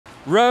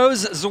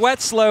Roos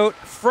Zwetsloot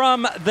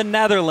from the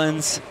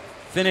Netherlands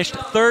finished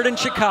third in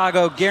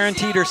Chicago,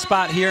 guaranteed her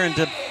spot here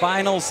into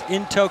finals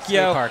in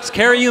Tokyo.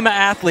 Cariuma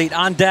athlete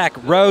on deck,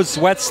 Roos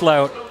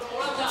Zwetsloot,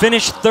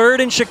 finished third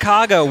in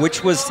Chicago,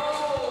 which was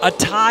a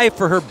tie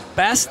for her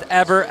best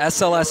ever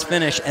SLS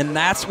finish, and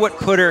that's what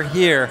put her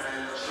here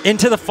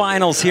into the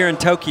finals here in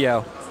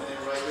Tokyo.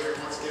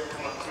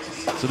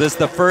 So this is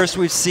the first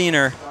we've seen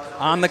her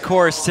on the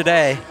course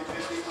today,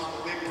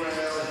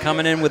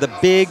 coming in with a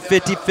big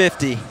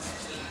 50-50.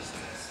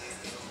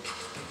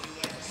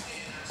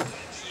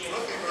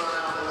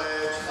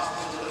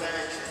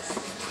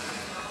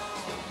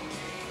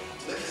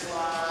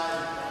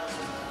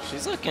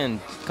 She's looking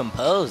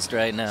composed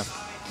right now.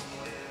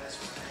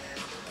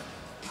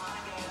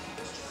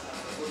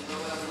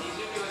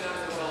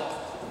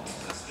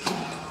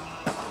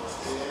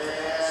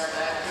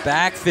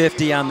 Back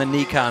 50 on the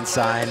Nikon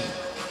side.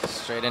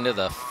 Straight into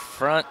the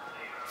front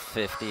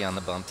 50 on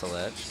the bump to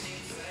ledge.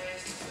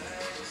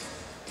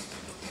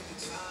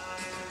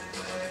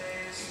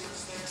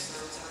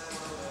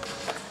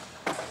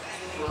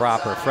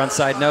 Proper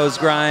frontside nose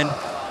grind.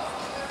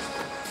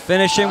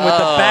 Finishing with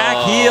the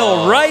back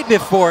heel right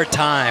before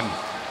time.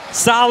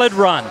 Solid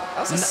run.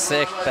 That was a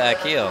sick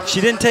back heel.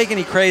 She didn't take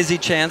any crazy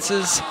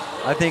chances.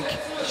 I think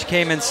she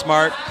came in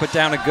smart, put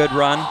down a good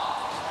run.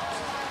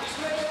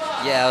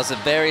 Yeah, it was a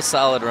very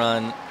solid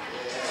run.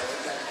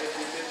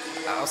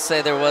 I'll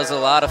say there was a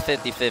lot of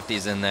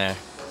 50-50s in there.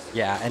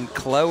 Yeah, and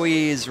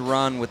Chloe's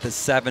run with the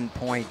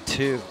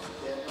 7.2.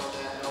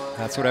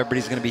 That's what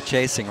everybody's going to be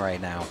chasing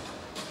right now.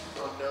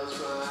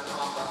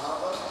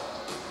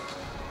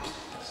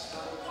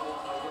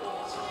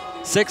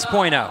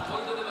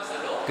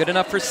 .6.0. Good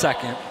enough for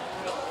second.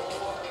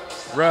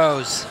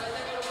 Roos,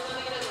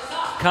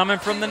 coming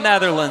from the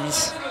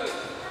Netherlands.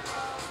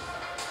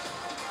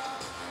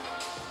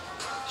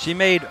 She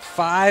made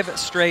 5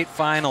 straight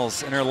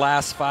finals in her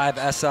last 5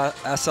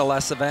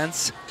 SLS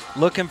events.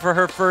 Looking for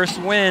her first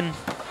win.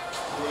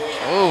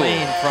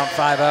 Clean front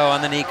 5.0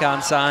 on the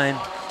Nikon side.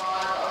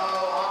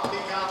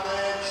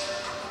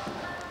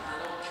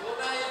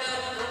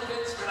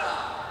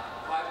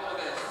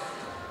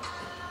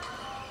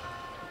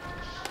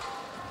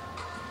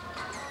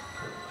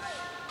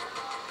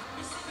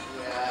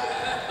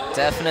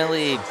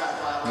 Definitely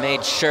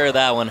made sure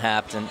that one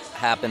happened.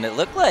 It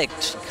looked like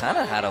she kind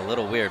of had a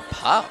little weird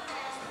pop,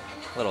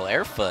 a little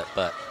air foot,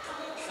 but.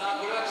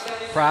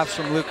 Props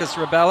from Lucas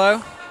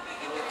Rebello.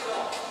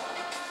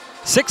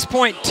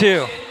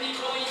 6.2.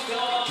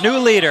 New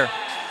leader.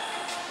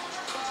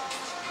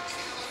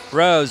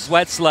 Roos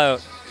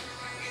Zwetsloot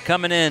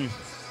coming in.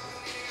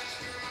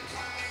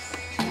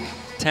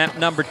 Attempt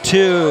number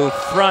 2,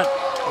 front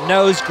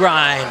nose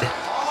grind.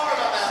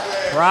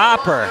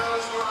 Proper.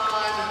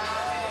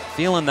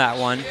 Feeling that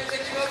one.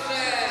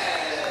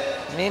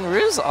 I mean,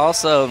 Roos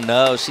also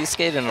knows she's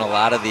skated in a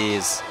lot of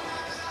these.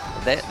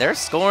 They're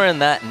scoring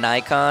that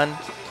Nikon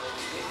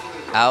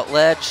out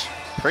ledge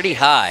pretty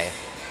high.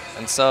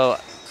 And so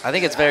I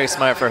think it's very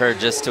smart for her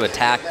just to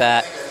attack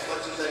that,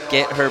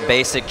 get her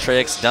basic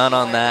tricks done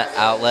on that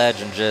out ledge,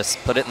 and just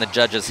put it in the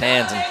judge's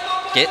hands and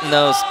getting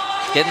those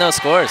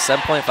scores,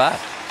 7.5.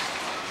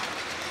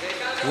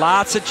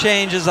 Lots of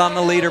changes on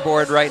the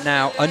leaderboard right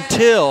now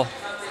until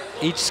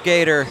each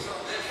skater.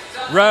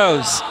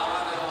 Roos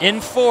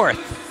in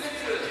 4th.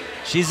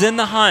 She's in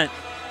the hunt.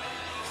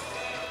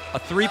 A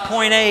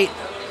 3.8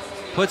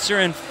 puts her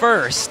in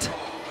 1st.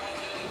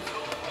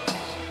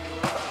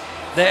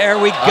 There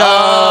we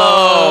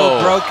go.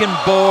 Broken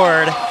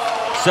board.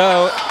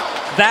 So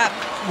that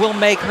will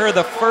make her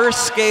the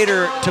first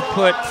skater to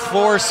put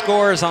 4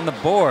 scores on the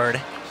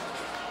board.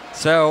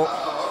 So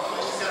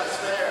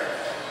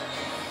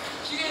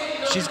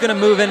she's going to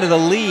move into the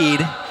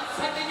lead.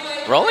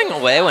 Rolling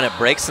away when it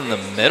breaks in the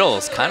middle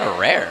is kind of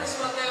rare. It's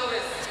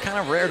kind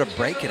of rare to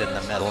break it in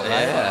the middle, right?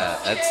 Yeah,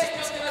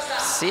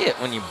 see it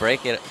when you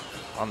break it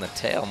on the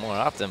tail more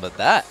often, but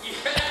that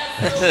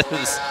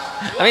is,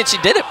 I mean, she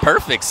did it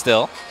perfect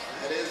still.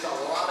 It is a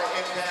lot of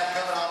impact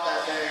coming off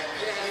that day.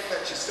 Can't believe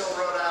that she still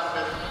rode out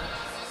of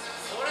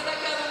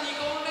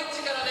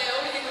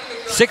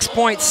it.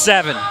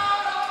 6.7.